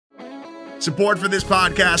Support for this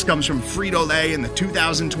podcast comes from Frito-Lay and the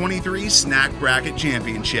 2023 Snack Bracket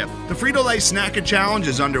Championship. The Frito-Lay Snack Challenge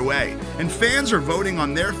is underway, and fans are voting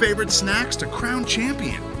on their favorite snacks to crown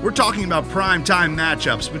champion. We're talking about prime-time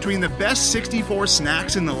matchups between the best 64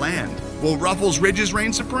 snacks in the land. Will Ruffles Ridges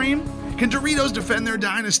reign supreme? Can Doritos defend their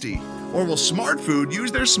dynasty? Or will Smart Food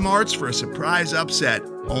use their smarts for a surprise upset?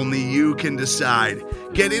 Only you can decide.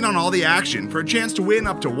 Get in on all the action for a chance to win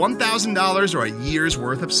up to $1,000 or a year's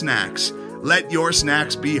worth of snacks. Let your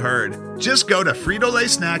snacks be heard. Just go to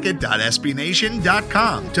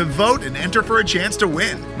fritolaysnacket.sbnation.com to vote and enter for a chance to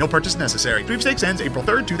win. No purchase necessary. Sweepstakes ends April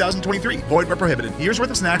 3rd, 2023. Void where prohibited. Year's worth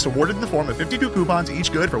of snacks awarded in the form of 52 coupons,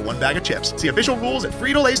 each good for one bag of chips. See official rules at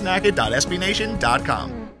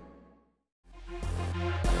fritolaysnacket.sbnation.com.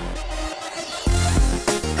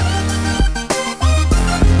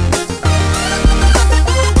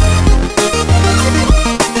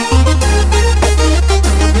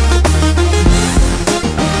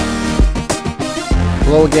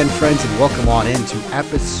 Hello again, friends, and welcome on into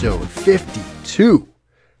episode 52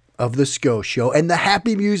 of the Scho Show. And the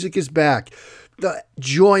happy music is back. The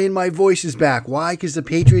joy in my voice is back. Why? Because the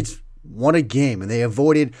Patriots won a game, and they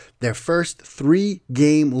avoided their first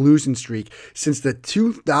 3-game losing streak since the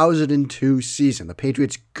 2002 season. The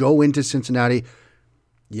Patriots go into Cincinnati,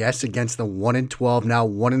 yes, against the 1-12, now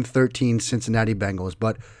 1-13 Cincinnati Bengals,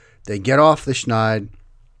 but they get off the schneid,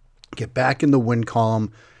 get back in the win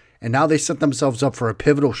column, and now they set themselves up for a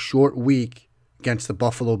pivotal short week against the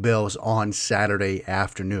Buffalo Bills on Saturday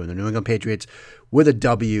afternoon. The New England Patriots with a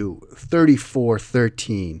W,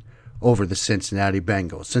 34-13 over the Cincinnati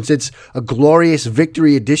Bengals. Since it's a glorious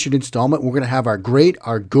victory edition installment, we're going to have our great,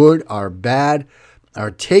 our good, our bad,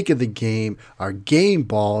 our take of the game, our game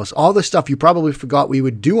balls, all the stuff you probably forgot we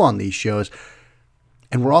would do on these shows.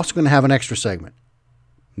 And we're also going to have an extra segment,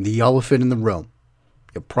 the elephant in the room.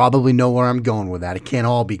 You'll probably know where I'm going with that. It can't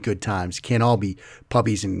all be good times. It can't all be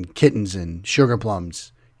puppies and kittens and sugar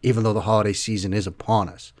plums, even though the holiday season is upon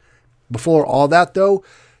us. Before all that, though,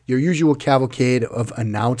 your usual cavalcade of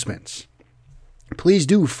announcements. Please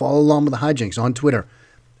do follow along with the hijinks on Twitter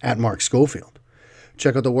at Mark Schofield.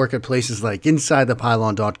 Check out the work at places like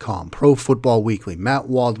InsideThePylon.com, Pro Football Weekly, Matt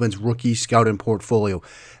Waldman's Rookie Scouting Portfolio,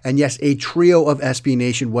 and yes, a trio of SB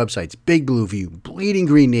Nation websites, Big Blue View, Bleeding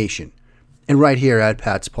Green Nation, and right here at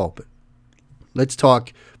Pat's Pulpit. Let's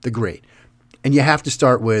talk the great. And you have to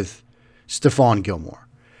start with Stephon Gilmore.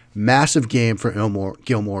 Massive game for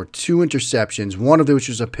Gilmore. 2 interceptions, one of which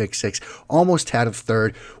was a pick six. Almost had a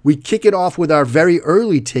third. We kick it off with our very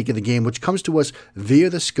early take of the game, which comes to us via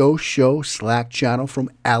the Scho Show Slack channel from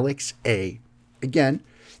Alex A. Again,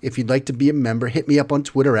 if you'd like to be a member, hit me up on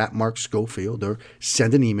Twitter at Mark Schofield or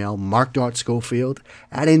send an email,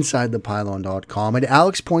 mark.schofield@insidethepylon.com. And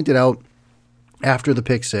Alex pointed out after the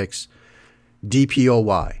pick six,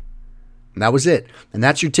 DPOY. And that was it. And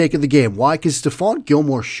that's your take of the game. Why? Because Stephon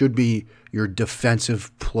Gilmore should be your defensive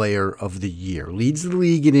player of the year. Leads the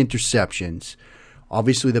league in interceptions.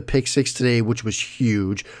 Obviously, the pick six today, which was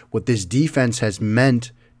huge. What this defense has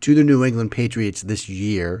meant to the New England Patriots this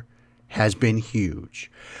year has been huge.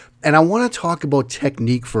 And I want to talk about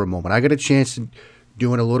technique for a moment. I got a chance to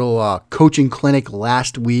doing a little coaching clinic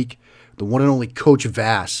last week. The one and only Coach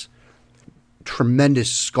Vass,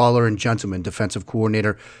 tremendous scholar and gentleman, defensive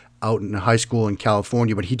coordinator out in high school in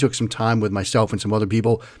California, but he took some time with myself and some other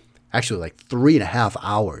people, actually like 3.5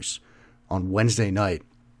 hours on Wednesday night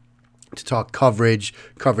to talk coverage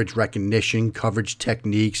recognition, coverage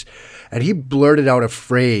techniques, and he blurted out a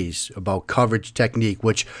phrase about coverage technique,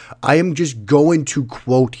 which I am just going to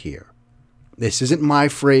quote here. This isn't my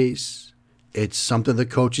phrase. It's something the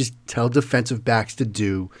coaches tell defensive backs to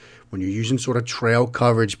do when you're using sort of trail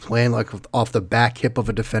coverage, playing like off the back hip of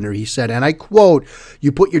a defender. He said, and I quote,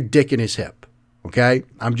 "You put your dick in his hip." Okay?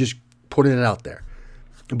 I'm just putting it out there.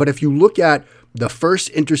 But if you look at the first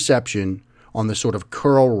interception on the sort of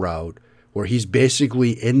curl route, where he's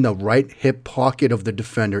basically in the right hip pocket of the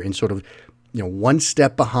defender and sort of, one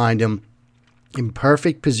step behind him, in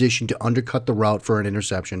perfect position to undercut the route for an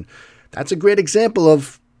interception, that's a great example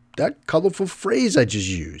of that colorful phrase I just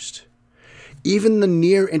used. Even the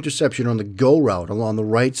near interception on the go route along the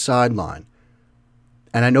right sideline.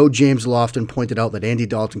 And I know James Lofton pointed out that Andy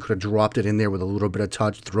Dalton could have dropped it in there with a little bit of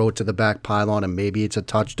touch, throw it to the back pylon, and maybe it's a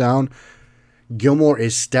touchdown. Gilmore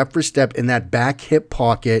is step for step in that back hip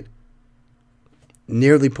pocket,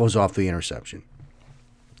 nearly pulls off the interception.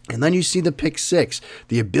 And then you see the pick six,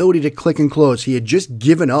 the ability to click and close. He had just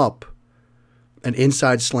given up an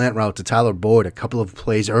inside slant route to Tyler Boyd a couple of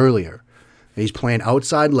plays earlier. He's playing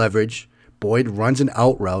outside leverage. Boyd runs an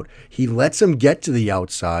out route. He lets him get to the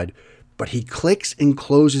outside, but he clicks and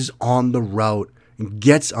closes on the route and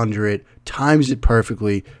gets under it, times it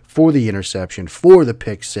perfectly for the interception, for the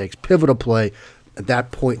pick six, pivotal play at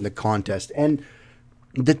that point in the contest. And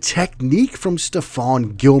the technique from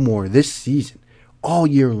Stephon Gilmore this season, all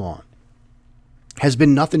year long, has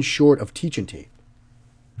been nothing short of teaching tape.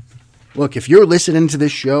 Look, if you're listening to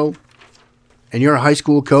this show and you're a high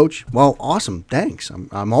school coach, well, awesome, thanks.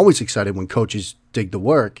 I'm always excited when coaches dig the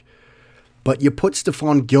work. But you put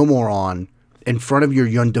Stephon Gilmore on in front of your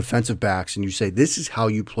young defensive backs and you say, this is how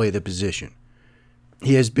you play the position.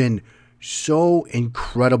 He has been so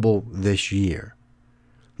incredible this year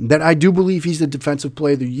that I do believe he's the defensive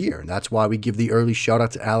player of the year. And that's why we give the early shout out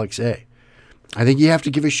to Alex A. I think you have to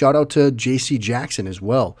give a shout out to J.C. Jackson as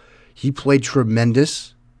well. He played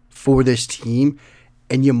tremendous for this team,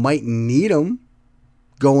 and you might need him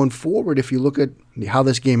going forward if you look at how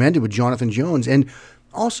this game ended with Jonathan Jones. And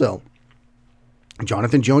also,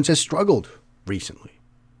 Jonathan Jones has struggled recently.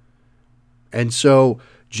 And so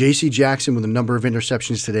J.C. Jackson with a number of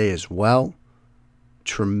interceptions today as well.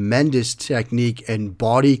 Tremendous technique and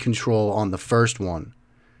body control on the first one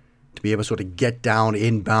to be able to sort of get down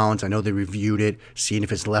inbounds. I know they reviewed it, seeing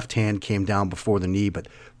if his left hand came down before the knee, but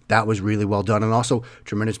that was really well done. And also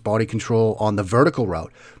tremendous body control on the vertical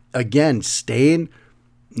route. Again, staying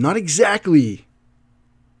not exactly,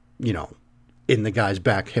 in the guy's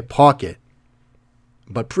back hip pocket,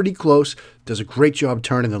 but pretty close. Does a great job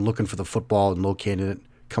turning and looking for the football and locating it,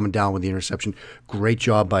 coming down with the interception. Great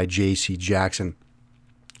job by J.C. Jackson.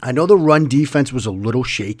 I know the run defense was a little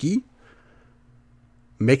shaky.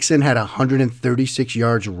 Mixon had 136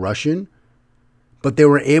 yards rushing, but they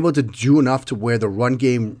were able to do enough to where the run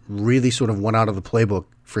game really sort of went out of the playbook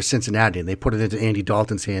for Cincinnati, and they put it into Andy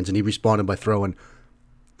Dalton's hands, and he responded by throwing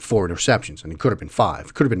 4 interceptions, and it could have been 5.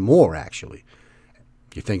 It could have been more, actually.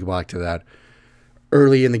 If you think back to that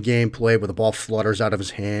early in the game play where the ball flutters out of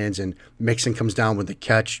his hands and Mixon comes down with the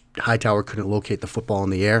catch, Hightower couldn't locate the football in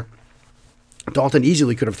the air. Dalton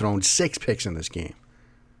easily could have thrown 6 picks in this game.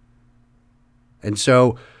 And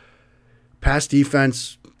so, pass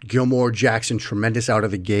defense, Gilmore, Jackson, tremendous out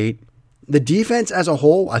of the gate. The defense as a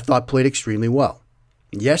whole, I thought, played extremely well.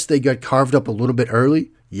 Yes, they got carved up a little bit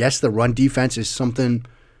early. Yes, the run defense is something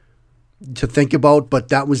to think about, but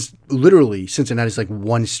that was literally Cincinnati's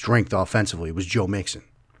one strength offensively. It was Joe Mixon.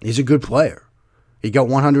 He's a good player. He got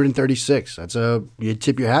 136. You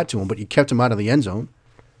tip your hat to him, but you kept him out of the end zone.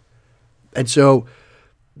 And so,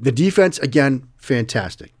 the defense, again,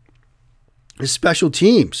 fantastic. The special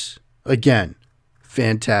teams, again,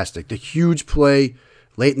 fantastic. The huge play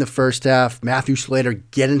late in the first half, Matthew Slater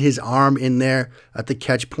getting his arm in there at the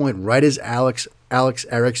catch point right as Alex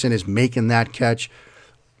Erickson is making that catch.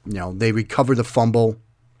 They recover the fumble.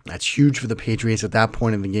 That's huge for the Patriots at that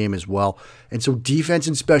point in the game as well. And so defense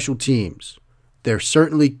and special teams, they're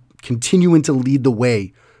certainly continuing to lead the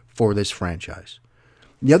way for this franchise.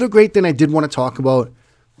 The other great thing I did want to talk about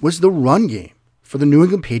was the run game for the New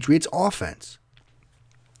England Patriots offense.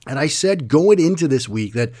 And I said going into this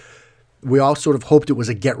week that we all sort of hoped it was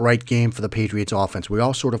a get-right game for the Patriots offense. We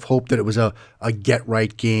all sort of hoped that it was a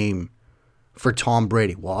get-right game for Tom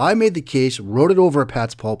Brady. Well, I made the case, wrote it over at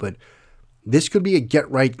Pat's Pulpit. This could be a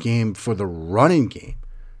get-right game for the running game.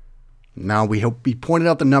 Now, we pointed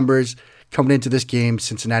out the numbers coming into this game.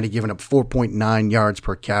 Cincinnati giving up 4.9 yards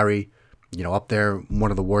per carry. Up there, one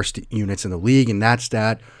of the worst units in the league in that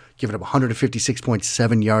stat. Giving up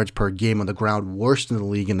 156.7 yards per game on the ground, worst in the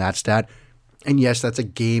league in that stat. And yes, that's a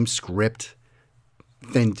game script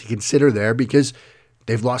thing to consider there because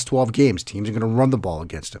they've lost 12 games. Teams are going to run the ball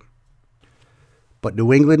against them. But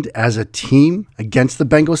New England, as a team against the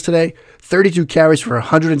Bengals today, 32 carries for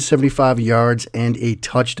 175 yards and a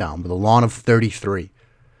touchdown with a lawn of 33.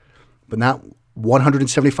 But not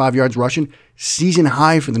 175 yards rushing, season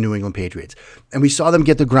high for the New England Patriots. And we saw them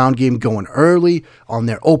get the ground game going early on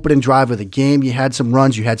their opening drive of the game. You had some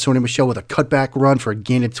runs. You had Sony Michel with a cutback run for a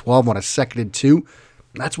gain of 12 on a 2nd and 2.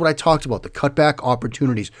 That's what I talked about. The cutback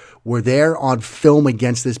opportunities were there on film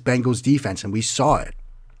against this Bengals defense, and we saw it.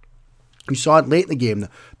 We saw it late in the game,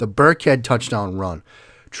 the Burkhead touchdown run.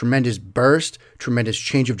 Tremendous burst, tremendous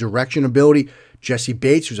change of direction ability. Jesse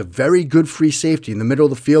Bates, who's a very good free safety in the middle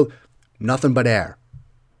of the field, nothing but air.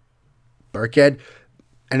 Burkhead,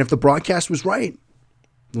 and if the broadcast was right,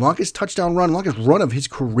 longest touchdown run, longest run of his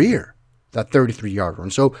career, that 33-yard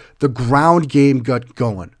run. So the ground game got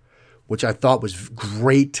going, which I thought was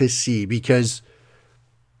great to see because,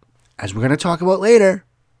 as we're going to talk about later,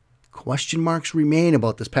 question marks remain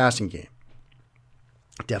about this passing game.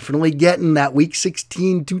 Definitely getting that Week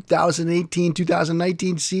 16, 2018,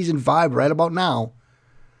 2019 season vibe right about now.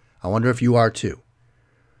 I wonder if you are too.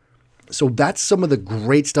 So that's some of the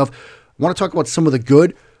great stuff. I want to talk about some of the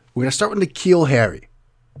good. We're going to start with N'Keal Harry.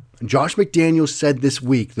 Josh McDaniels said this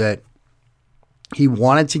week that he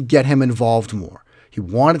wanted to get him involved more. He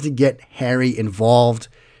wanted to get Harry involved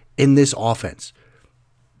in this offense.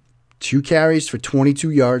 2 carries for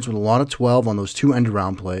 22 yards with a lot of 12 on those 2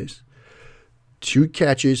 end-around plays. 2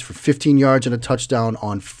 catches for 15 yards and a touchdown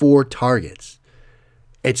on 4 targets.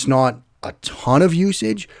 It's not a ton of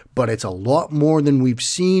usage, but it's a lot more than we've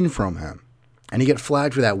seen from him. And he got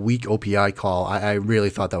flagged for that weak OPI call. I really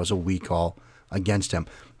thought that was a weak call against him.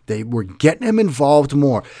 They were getting him involved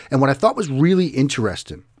more. And what I thought was really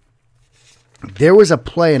interesting, there was a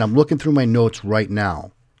play, and I'm looking through my notes right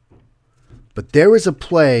now, but there was a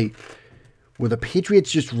play where the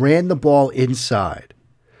Patriots just ran the ball inside,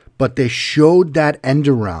 but they showed that end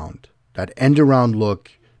around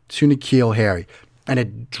look to N'Keal Harry, and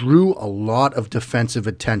it drew a lot of defensive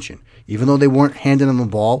attention. Even though they weren't handing him the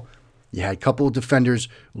ball, you had a couple of defenders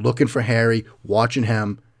looking for Harry, watching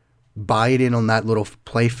him, buy it in on that little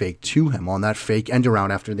play fake to him, on that fake end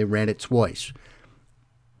around after they ran it twice.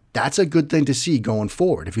 That's a good thing to see going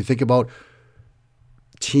forward. If you think about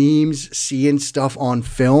teams seeing stuff on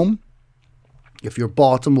film, if you're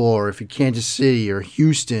Baltimore, if you're Kansas City or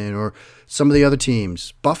Houston or some of the other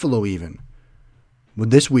teams, Buffalo even, with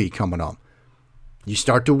this week coming up, you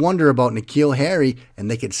start to wonder about N'Keal Harry,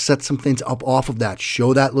 and they could set some things up off of that,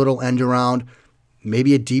 show that little end around,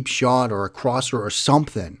 maybe a deep shot or a crosser or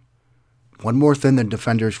something. One more thing the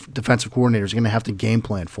defensive coordinators are going to have to game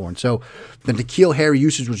plan for. And so the N'Keal Harry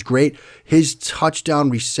usage was great. His touchdown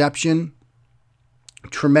reception,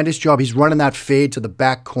 tremendous job. He's running that fade to the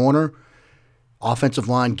back corner. Offensive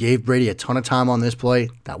line gave Brady a ton of time on this play.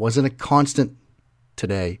 That wasn't a constant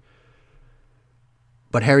today.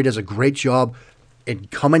 But Harry does a great job in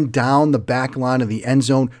coming down the back line of the end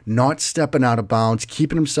zone, not stepping out of bounds,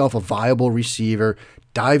 keeping himself a viable receiver,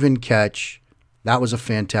 dive and catch. That was a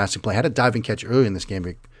fantastic play. Had a dive and catch early in this game,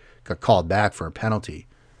 but got called back for a penalty.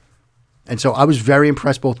 And so I was very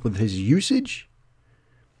impressed both with his usage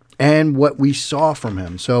and what we saw from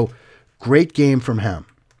him. So great game from him.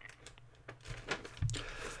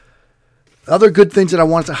 Other good things that I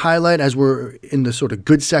wanted to highlight as we're in the sort of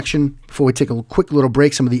good section before we take a quick little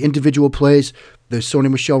break, some of the individual plays. There's Sony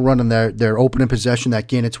Michel running their opening possession, that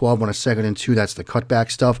gain of 12 on a 2nd and 2. That's the cutback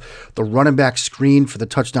stuff. The running back screen for the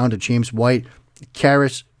touchdown to James White.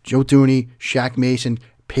 Karras, Joe Thuney, Shaq Mason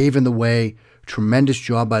paving the way. Tremendous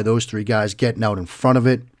job by those 3 guys getting out in front of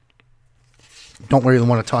it. Don't really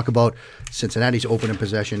want to talk about Cincinnati's opening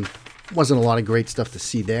possession. Wasn't a lot of great stuff to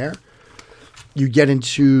see there. You get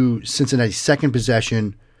into Cincinnati's second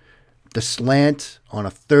possession, the slant on a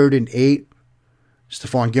 3rd and 8.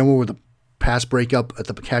 Stephon Gilmore with a pass breakup at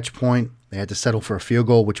the catch point. They had to settle for a field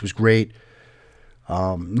goal, which was great.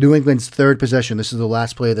 New England's third possession. This is the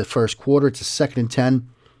last play of the first quarter. It's a 2nd and 10.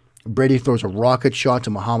 Brady throws a rocket shot to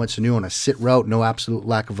Mohamed Sanu on a sit route. No absolute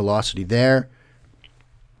lack of velocity there.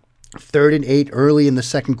 3rd and 8 early in the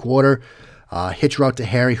second quarter. Hitch route to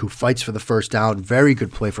Harry, who fights for the first down. Very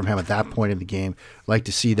good play from him at that point in the game. Like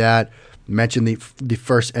to see that. Mentioned the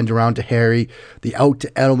first end around to Harry. The out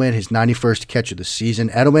to Edelman, his 91st catch of the season.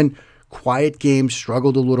 Edelman, quiet game,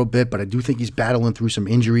 struggled a little bit, but I do think he's battling through some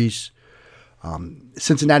injuries.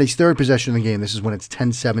 Cincinnati's third possession of the game. This is when it's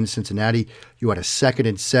 10-7 Cincinnati. You had a 2nd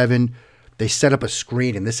and 7. They set up a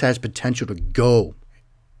screen, and this has potential to go.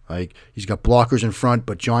 Like, he's got blockers in front,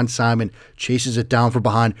 but John Simon chases it down from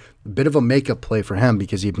behind. A bit of a makeup play for him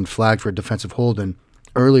because he'd been flagged for a defensive holding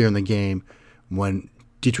earlier in the game when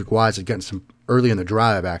Dietrich Wise had gotten some, early in the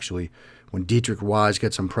drive actually, when Dietrich Wise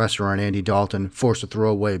got some pressure on Andy Dalton, forced a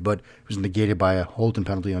throwaway, but it was negated by a holding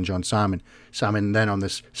penalty on John Simon. Simon then on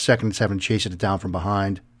this 2nd and 7 chases it down from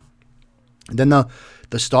behind. And then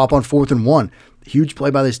the stop on 4th and 1. Huge play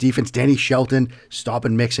by this defense. Danny Shelton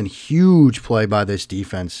stopping Mixon. Huge play by this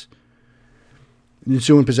defense.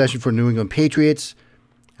 Ensuing possession for New England Patriots.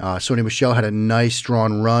 Sony Michel had a nice,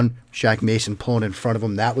 strong run. Shaq Mason pulling in front of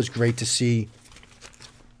him. That was great to see.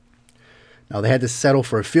 Now, they had to settle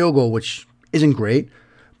for a field goal, which isn't great.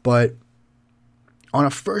 But on a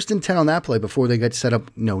 1st and 10 on that play, before they got set up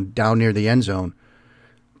down near the end zone,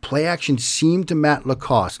 play action seemed to Matt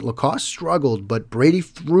Lacoste. Lacoste struggled, but Brady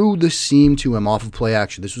threw the seam to him off of play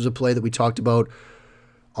action. This was a play that we talked about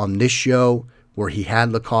on this show where he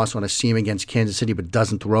had Lacoste on a seam against Kansas City but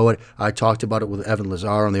doesn't throw it. I talked about it with Evan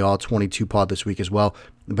Lazar on the All-22 pod this week as well.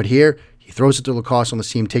 But here, he throws it to Lacoste on the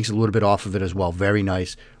seam, takes a little bit off of it as well. Very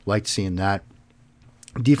nice. Liked seeing that.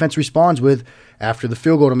 Defense responds with, after the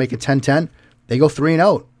field goal to make it 10-10, they go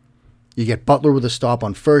 3-and-out. You get Butler with a stop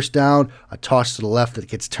on first down, a toss to the left that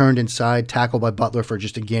gets turned inside, tackled by Butler for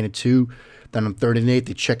just a gain of 2. Then on 3rd and 8,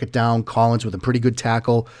 they check it down. Collins with a pretty good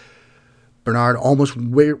tackle. Bernard almost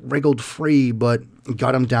wriggled free, but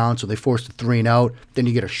got him down, so they forced a 3 and out. Then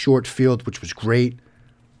you get a short field, which was great.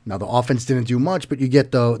 Now, the offense didn't do much, but you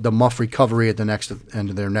get the muff recovery at the next end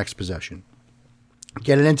of their next possession.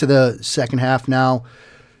 Getting into the second half now,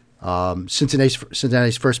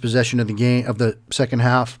 Cincinnati's first possession of the second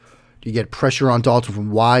half. You get pressure on Dalton from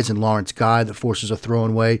Wise and Lawrence Guy that forces a throw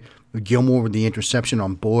away. Gilmore with the interception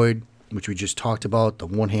on Boyd, which we just talked about, the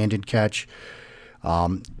one-handed catch.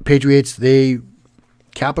 Patriots, they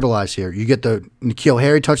capitalize here. You get the N'Keal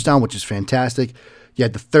Harry touchdown, which is fantastic. You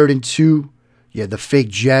had the 3rd and 2. You had the fake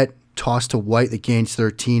jet toss to White that gains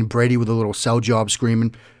 13. Brady with a little sell job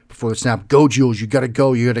screaming before the snap. Go, Jules. You got to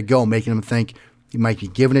go, making him think you might be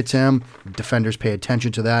giving it to him. Defenders pay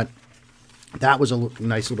attention to that. That was a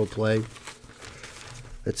nice little play.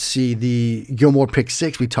 Let's see. The Gilmore pick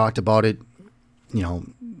 6, we talked about it.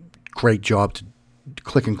 Great job to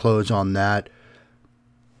click and close on that.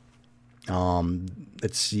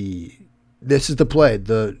 Let's see. This is the play.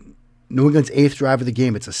 The New England's 8th drive of the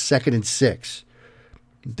game. It's a 2nd and 6.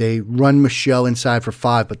 They run Michelle inside for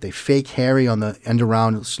 5, but they fake Harry on the end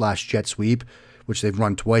around / jet sweep, which they've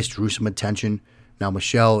run twice, drew some attention. Now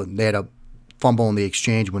Michelle, they had a fumble in the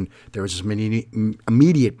exchange when there was this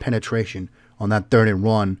immediate penetration on that 3rd and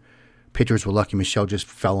run. Pitchers were lucky Michelle just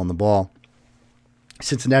fell on the ball.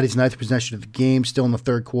 Cincinnati's 9th possession of the game, still in the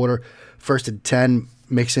 3rd quarter. 1st and 10,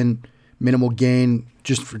 Mixon, minimal gain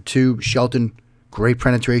just for 2. Shelton, great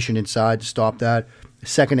penetration inside to stop that.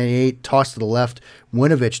 2nd and 8, toss to the left.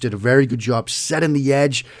 Winovich did a very good job setting the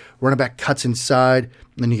edge. Running back cuts inside.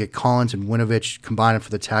 And then you get Collins and Winovich combining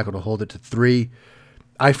for the tackle to hold it to 3.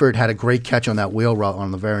 Eifert had a great catch on that wheel route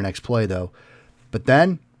on the very next play, though. But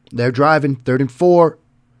then they're driving, 3rd and 4.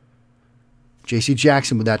 J.C.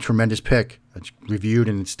 Jackson with that tremendous pick. That's reviewed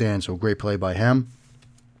and it stands, so great play by him.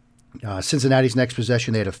 Cincinnati's next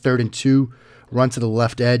possession, they had a 3rd and 2. Run to the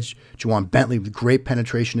left edge. Juwan Bentley with great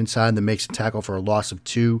penetration inside that makes a tackle for a loss of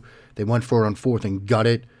 2. They went for it on 4th and got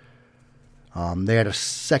it. They had a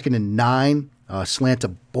 2nd and 9. Slant to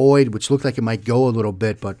Boyd, which looked like it might go a little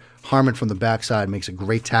bit, but Harmon from the backside makes a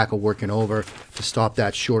great tackle working over to stop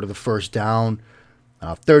that short of the first down.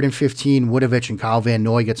 3rd and 15, Winovich and Kyle Van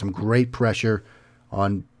Noy get some great pressure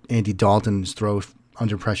on Andy Dalton's throw.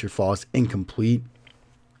 Under pressure falls incomplete.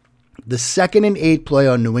 The 2nd and 8 play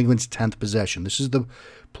on New England's 10th possession. This is the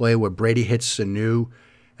play where Brady hits Sanu,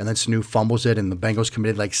 and then Sanu fumbles it, and the Bengals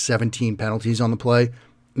committed like 17 penalties on the play.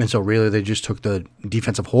 And so really they just took the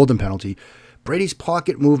defensive holding penalty. Brady's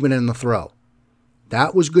pocket movement in the throw.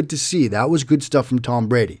 That was good to see. That was good stuff from Tom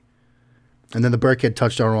Brady. And then the Burkhead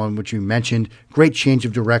touchdown run, which you mentioned. Great change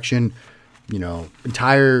of direction.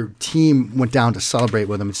 Entire team went down to celebrate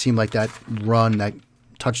with him. It seemed like that run, that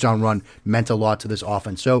touchdown run, meant a lot to this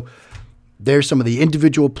offense. So there's some of the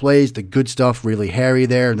individual plays, the good stuff, really Harry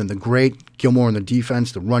there, and then the great Gilmore in the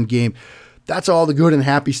defense, the run game. That's all the good and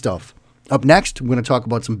happy stuff. Up next, we're going to talk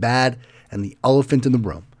about some bad and the elephant in the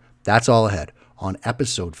room. That's all ahead on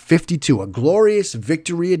episode 52, a glorious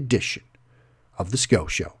victory edition of the Scho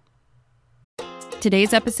Show.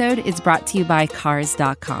 Today's episode is brought to you by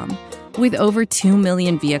Cars.com. With over 2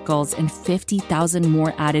 million vehicles and 50,000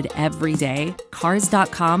 more added every day,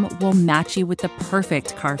 Cars.com will match you with the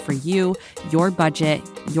perfect car for you, your budget,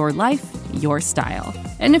 your life, your style.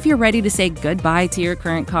 And if you're ready to say goodbye to your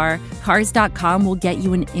current car, Cars.com will get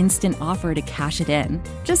you an instant offer to cash it in.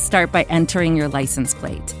 Just start by entering your license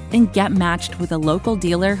plate and get matched with a local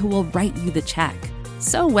dealer who will write you the check.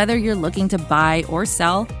 So whether you're looking to buy or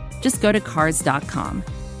sell, just go to Cars.com.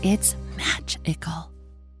 It's magical.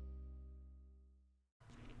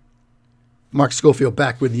 Mark Schofield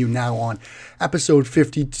back with you now on episode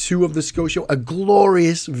 52 of the Scho Show, a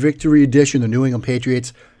glorious victory edition. The New England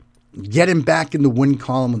Patriots getting back in the win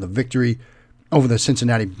column with a victory over the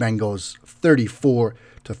Cincinnati Bengals,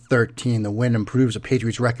 34-13. The win improves the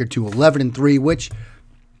Patriots' record to 11-3, which,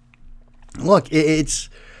 look, is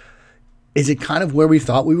it kind of where we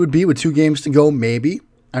thought we would be with 2 games to go? Maybe.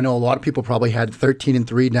 I know a lot of people probably had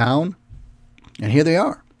 13-3 down, and here they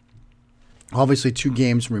are. Obviously, 2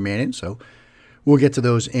 games remaining, so we'll get to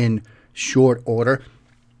those in short order.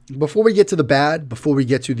 Before we get to the bad, before we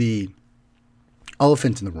get to the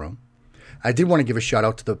elephant in the room, I did want to give a shout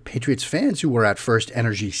out to the Patriots fans who were at First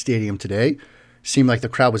Energy Stadium today. Seemed like the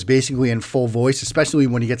crowd was basically in full voice, especially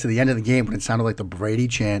when you get to the end of the game when it sounded like the Brady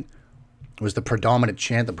chant was the predominant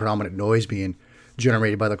chant, the predominant noise being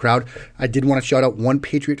generated by the crowd. I did want to shout out one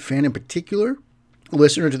Patriot fan in particular, a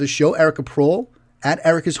listener to the show, Erica Prohl, at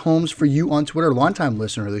Erica's Homes for you on Twitter, longtime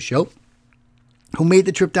listener of the show, who made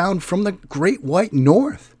the trip down from the Great White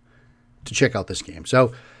North to check out this game.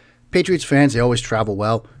 So, Patriots fans, they always travel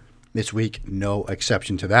well. This week, no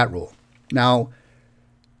exception to that rule. Now,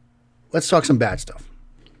 let's talk some bad stuff.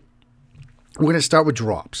 We're going to start with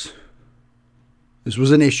drops. This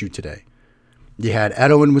was an issue today. You had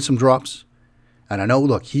Edelman with some drops. And I know,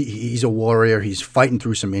 look, he's a warrior. He's fighting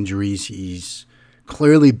through some injuries. He's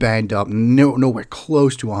clearly banged up, nowhere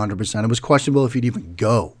close to 100%. It was questionable if he'd even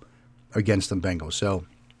go against the Bengals. So,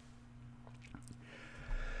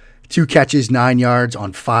 2 catches, 9 yards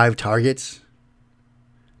on 5 targets.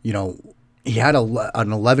 You know, he had an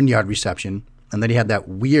 11-yard reception, and then he had that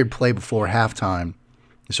weird play before halftime,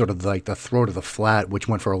 sort of like the throw to the flat, which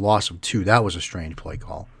went for a loss of 2. That was a strange play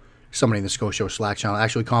call. Somebody in the Scho Slack channel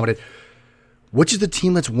actually commented, which is the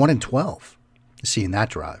team that's 1-12? Seeing that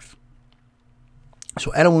drive. So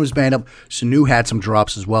Edelman was banged up. Sanu had some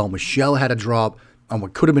drops as well. Michelle had a drop on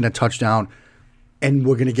what could have been a touchdown. And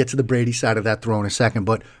we're going to get to the Brady side of that throw in a second.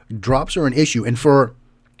 But drops are an issue. And for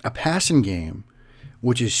a passing game,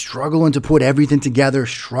 which is struggling to put everything together,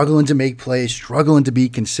 struggling to make plays, struggling to be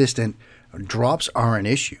consistent, drops are an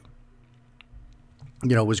issue.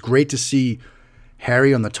 You know, it was great to see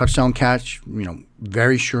Harry on the touchdown catch, you know,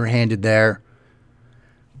 very sure-handed there.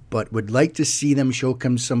 But would like to see them show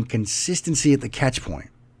some consistency at the catch point.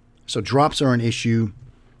 So drops are an issue.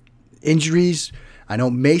 Injuries, I know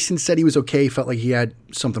Mason said he was okay. He felt like he had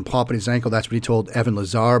something pop in his ankle. That's what he told Evan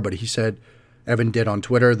Lazar. But he said, Evan did on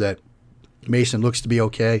Twitter, that Mason looks to be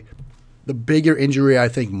okay. The bigger injury, I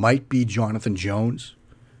think, might be Jonathan Jones.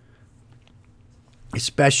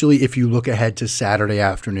 Especially if you look ahead to Saturday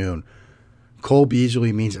afternoon. Cole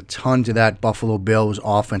Beasley means a ton to that Buffalo Bills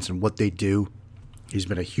offense and what they do. He's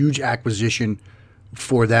been a huge acquisition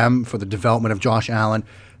for them, for the development of Josh Allen.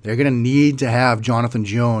 They're going to need to have Jonathan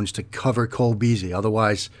Jones to cover Cole Beasley.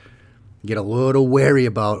 Otherwise, get a little wary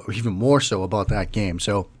about, or even more so about that game.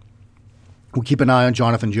 So we'll keep an eye on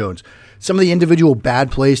Jonathan Jones. Some of the individual bad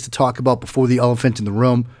plays to talk about before the elephant in the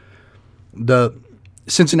room. The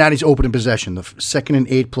Cincinnati's opening possession, the 2nd and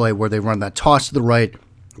 8 play where they run that toss to the right.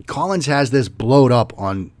 Collins has this blowed up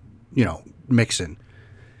on, Mixon.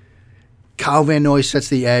 Kyle Van Noy sets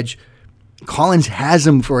the edge. Collins has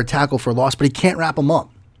him for a tackle for a loss, but he can't wrap him up.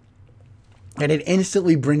 And it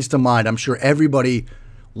instantly brings to mind, I'm sure everybody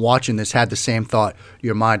watching this had the same thought.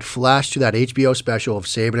 Your mind flashed to that HBO special of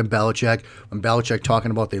Saban and Belichick. When Belichick talking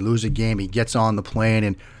about they lose a game, he gets on the plane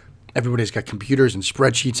and everybody's got computers and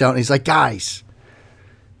spreadsheets out. And he's like, guys,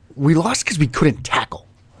 we lost because we couldn't tackle.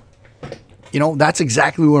 That's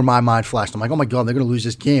exactly where my mind flashed. I'm like, oh my God, they're going to lose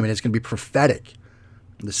this game. And it's going to be prophetic.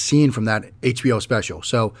 The scene from that HBO special.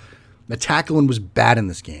 So the tackling was bad in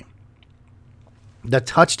this game. The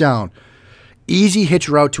touchdown, easy hitch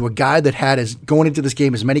route to a guy that had going into this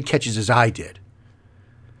game as many catches as I did.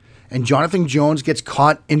 And Jonathan Jones gets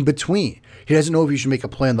caught in between. He doesn't know if he should make a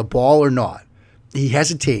play on the ball or not. He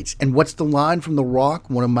hesitates. And what's the line from The Rock,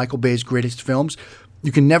 one of Michael Bay's greatest films?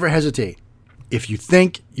 You can never hesitate. If you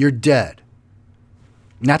think, you're dead.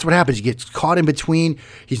 And that's what happens. He gets caught in between.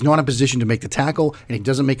 He's not in position to make the tackle, and he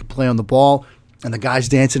doesn't make a play on the ball. And the guy's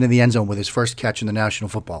dancing in the end zone with his first catch in the National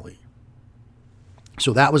Football League.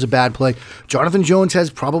 So that was a bad play. Jonathan Jones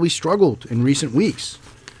has probably struggled in recent weeks.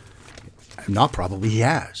 Not probably, he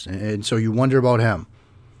has. And so you wonder about him.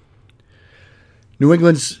 New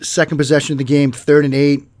England's second possession of the game, 3rd and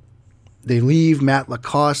 8. They leave Matt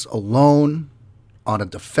Lacoste alone on a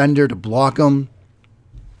defender to block him.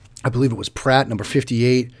 I believe it was Pratt, number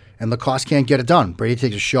 58, and Lacoste can't get it done. Brady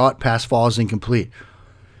takes a shot, pass falls incomplete.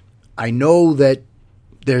 I know that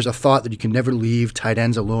there's a thought that you can never leave tight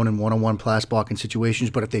ends alone in one-on-one pass blocking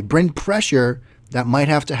situations, but if they bring pressure, that might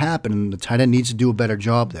have to happen, and the tight end needs to do a better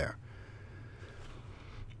job there.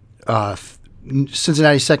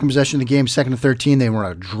 Cincinnati's second possession of the game, 2nd and 13, they were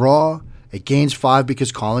on a draw. It gains 5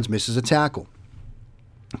 because Collins misses a tackle.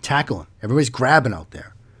 Tackling. Everybody's grabbing out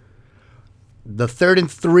there. The 3rd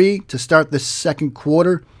and 3 to start the second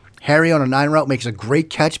quarter. Harry on a 9 route makes a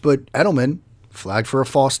great catch, but Edelman flagged for a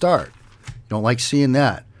false start. Don't like seeing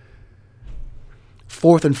that.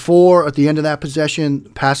 4th and 4 at the end of that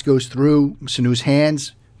possession. Pass goes through Sanu's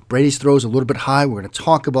hands. Brady's throws a little bit high. We're going to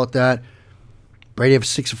talk about that. Brady have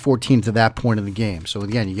 6 of 14 to that point in the game. So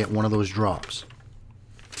again, you get one of those drops.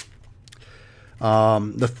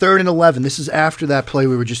 The 3rd and 11. This is after that play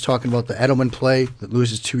we were just talking about, the Edelman play that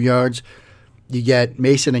loses 2 yards. You get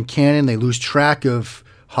Mason and Cannon. They lose track of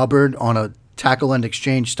Hubbard on a tackle and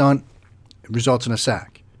exchange stunt. It results in a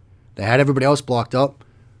sack. They had everybody else blocked up.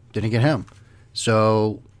 Didn't get him.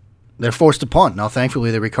 So they're forced to punt. Now,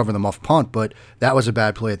 thankfully, they recover them off punt, but that was a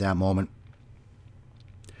bad play at that moment.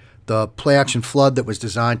 The play-action flood that was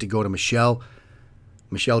designed to go to Michel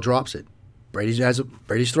drops it.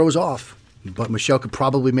 Brady's throws off, but Michel could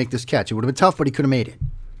probably make this catch. It would have been tough, but he could have made it.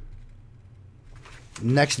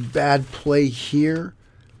 Next bad play here.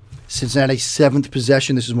 Cincinnati's 7th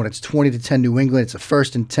possession. This is when it's 20-10 New England. It's a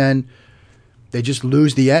 1st and 10. They just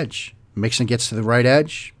lose the edge. Mixon gets to the right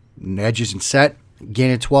edge. The edge isn't set.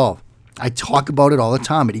 Gain of 12. I talk about it all the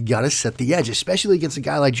time, but you got to set the edge, especially against a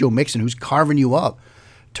guy like Joe Mixon who's carving you up.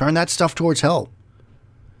 Turn that stuff towards help.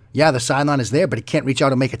 Yeah, the sideline is there, but he can't reach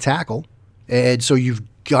out and make a tackle. And so you've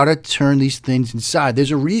got to turn these things inside.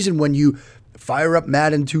 There's a reason when you fire up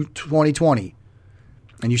Madden 2020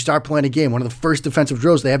 and you start playing a game, one of the first defensive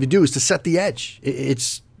drills they have you do is to set the edge.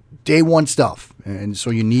 It's day one stuff. And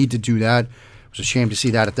so you need to do that. It was a shame to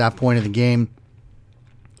see that at that point in the game.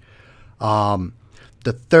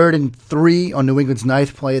 The 3rd and 3 on New England's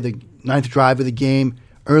ninth drive of the game,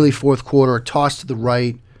 early fourth quarter, a toss to the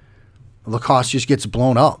right. Lacoste just gets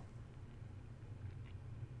blown up.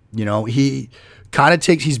 He kind of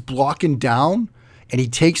he's blocking down, and he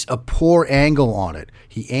takes a poor angle on it.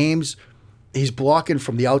 He's blocking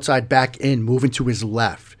from the outside back in, moving to his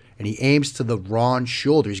left, and he aims to the wrong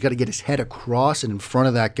shoulder. He's got to get his head across and in front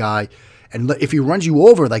of that guy. And if he runs you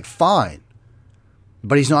over, fine.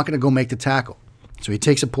 But he's not going to go make the tackle. So he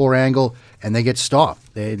takes a poor angle, and they get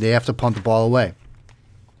stopped. They have to punt the ball away.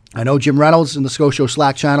 I know Jim Reynolds in the Scho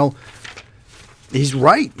Slack channel, he's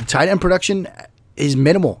right. Tight end production is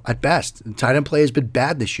minimal at best. Tight end play has been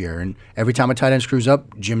bad this year, and every time a tight end screws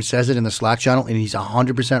up, Jim says it in the Slack channel, and he's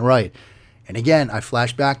 100% right. And again, I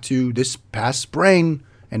flash back to this past spring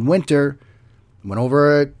and winter, went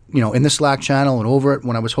over it, in the Slack channel and over it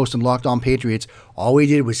when I was hosting Locked On Patriots. All we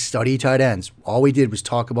did was study tight ends. All we did was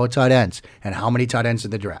talk about tight ends and how many tight ends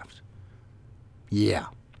did they draft. Yeah.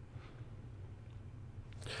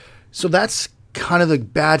 So that's kind of the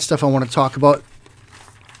bad stuff I want to talk about.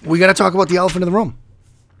 We got to talk about the elephant in the room.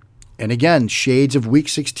 And again, shades of Week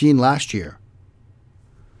 16 last year.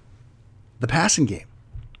 The passing game.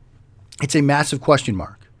 It's a massive question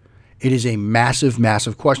mark. It is a massive,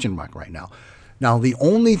 massive question mark right now. Now, the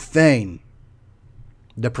only thing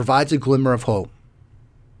that provides a glimmer of hope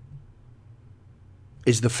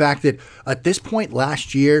is the fact that at this point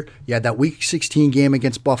last year, that Week 16 game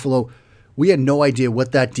against Buffalo, we had no idea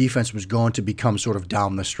what that defense was going to become sort of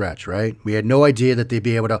down the stretch, right? We had no idea that they'd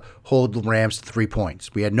be able to hold the Rams to 3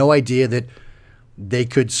 points. We had no idea that they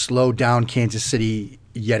could slow down Kansas City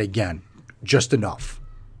yet again, just enough.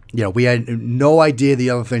 We had no idea the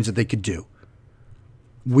other things that they could do.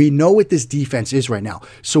 We know what this defense is right now.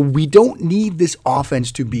 So we don't need this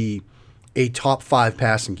offense to be a top 5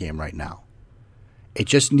 passing game right now. It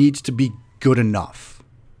just needs to be good enough.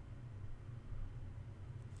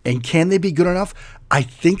 And can they be good enough? I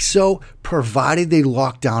think so, provided they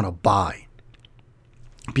lock down a bye.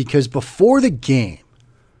 Because before the game,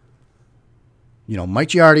 Mike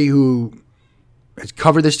Giardi, who has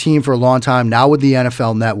covered this team for a long time, now with the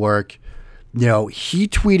NFL Network, he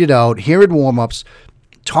tweeted out, here in warmups,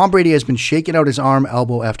 Tom Brady has been shaking out his arm,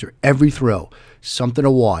 elbow after every throw. Something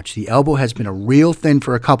to watch. The elbow has been a real thing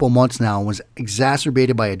for a couple months now and was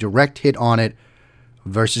exacerbated by a direct hit on it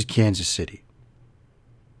versus Kansas City.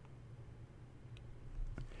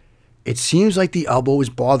 It seems like the elbow is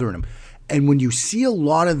bothering him. And when you see a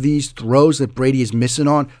lot of these throws that Brady is missing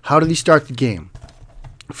on, how did he start the game?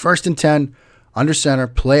 1st and 10, under center,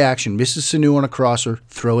 play action, misses Sanu on a crosser,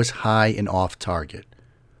 throw is high and off target.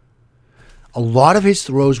 A lot of his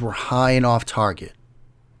throws were high and off target.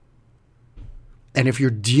 And if you're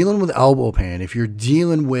dealing with elbow pain, if you're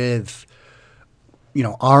dealing with,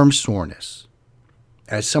 arm soreness,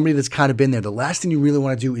 as somebody that's kind of been there, the last thing you really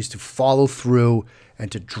want to do is to follow through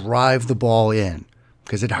and to drive the ball in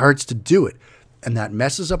because it hurts to do it. And that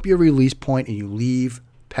messes up your release point and you leave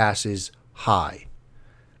passes high.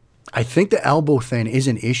 I think the elbow thing is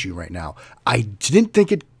an issue right now. I didn't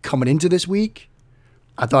think it coming into this week.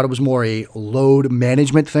 I thought it was more a load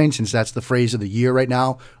management thing since that's the phrase of the year right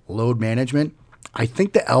now, load management. I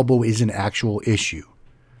think the elbow is an actual issue.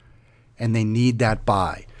 And they need that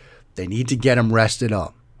bye. They need to get him rested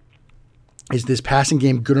up. Is this passing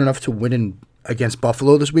game good enough to win against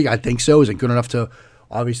Buffalo this week? I think so. Is it good enough to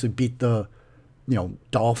obviously beat the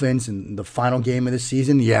Dolphins in the final game of the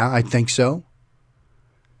season? Yeah, I think so.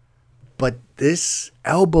 But this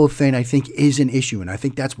elbow thing, I think, is an issue. And I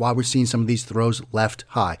think that's why we're seeing some of these throws left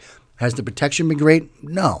high. Has the protection been great?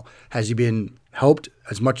 No. Has he been helped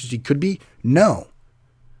as much as he could be? No.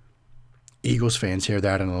 Eagles fans hear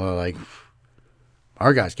that and they're like,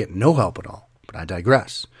 our guy's getting no help at all. But I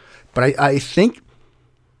digress. But I think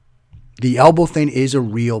the elbow thing is a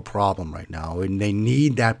real problem right now, and they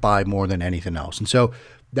need that bye more than anything else. And so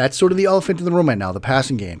that's sort of the elephant in the room right now, the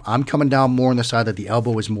passing game. I'm coming down more on the side that the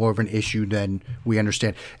elbow is more of an issue than we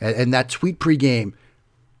understand. And that tweet pregame,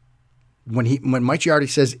 when Mike Giardi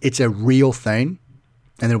says it's a real thing,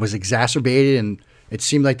 and it was exacerbated, and it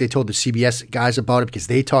seemed like they told the CBS guys about it because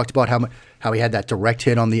they talked about how he had that direct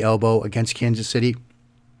hit on the elbow against Kansas City.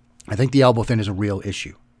 I think the elbow thing is a real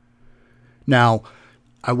issue. Now,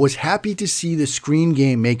 I was happy to see the screen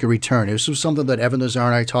game make a return. This was something that Evan Lazar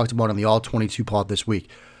and I talked about on the All-22 pod this week.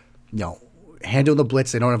 Handle the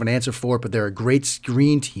blitz. They don't have an answer for it, but they're a great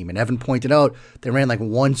screen team. And Evan pointed out they ran like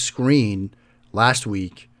one screen last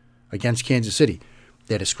week against Kansas City.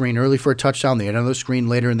 They had a screen early for a touchdown. They had another screen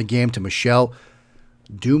later in the game to Michelle.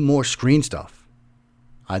 Do more screen stuff.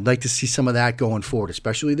 I'd like to see some of that going forward,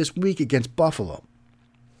 especially this week against Buffalo.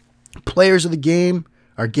 Players of the game,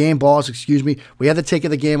 our game balls, we had the take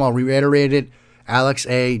of the game. I'll reiterate it. Alex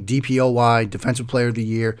A., DPOY, Defensive Player of the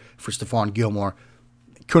Year for Stephon Gilmore.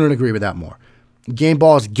 Couldn't agree with that more. Game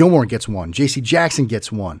balls, Gilmore gets one. J.C. Jackson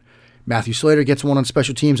gets one. Matthew Slater gets one on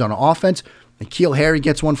special teams on offense. And N'Keal Harry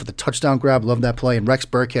gets one for the touchdown grab. Love that play. And Rex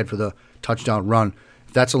Burkhead for the touchdown run.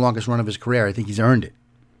 If that's the longest run of his career, I think he's earned it.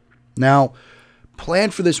 Now,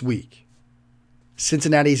 plan for this week.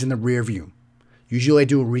 Cincinnati's in the rear view. Usually I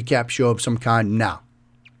do a recap show of some kind. Now,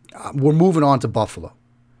 we're moving on to Buffalo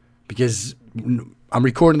because I'm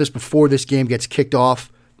recording this before this game gets kicked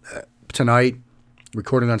off tonight.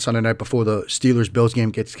 Recording on Sunday night before the Steelers-Bills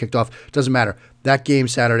game gets kicked off. Doesn't matter. That game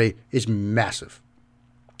Saturday is massive.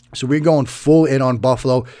 So we're going full in on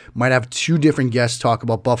Buffalo. Might have two different guests talk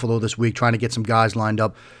about Buffalo this week, trying to get some guys lined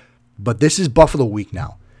up. But this is Buffalo week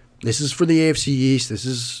now. This is for the AFC East. This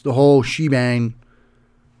is the whole shebang.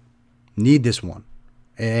 Need this one.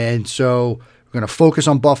 And so we're going to focus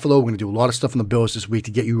on Buffalo. We're going to do a lot of stuff on the Bills this week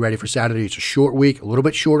to get you ready for Saturday. It's a short week, a little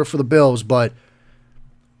bit shorter for the Bills, but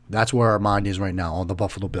that's where our mind is right now, on the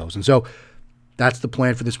Buffalo Bills. And so that's the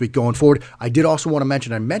plan for this week going forward. I did also want to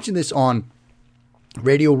mention, I mentioned this on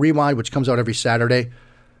Radio Rewind, which comes out every Saturday.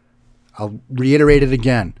 I'll reiterate it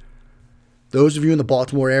again. Those of you in the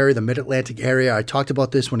Baltimore area, the Mid-Atlantic area, I talked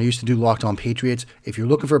about this when I used to do Locked On Patriots. If you're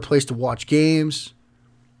looking for a place to watch games,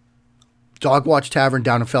 Dog Watch Tavern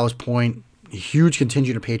down in Fells Point, a huge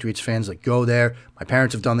contingent of Patriots fans that go there. My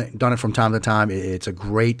parents have done it from time to time. It's a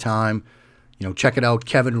great time. Check it out.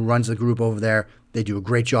 Kevin, who runs the group over there, they do a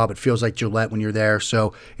great job. It feels like Gillette when you're there.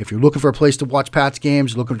 So if you're looking for a place to watch Pats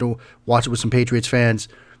games, looking to watch it with some Patriots fans,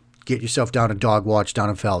 get yourself down to Dog Watch down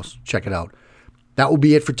in Fells. Check it out. That will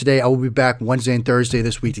be it for today. I will be back Wednesday and Thursday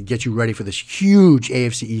this week to get you ready for this huge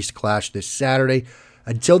AFC East clash this Saturday.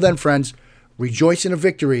 Until then, friends, rejoice in a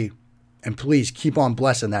victory, and please keep on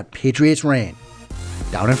blessing that Patriots reign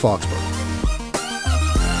down in Foxborough.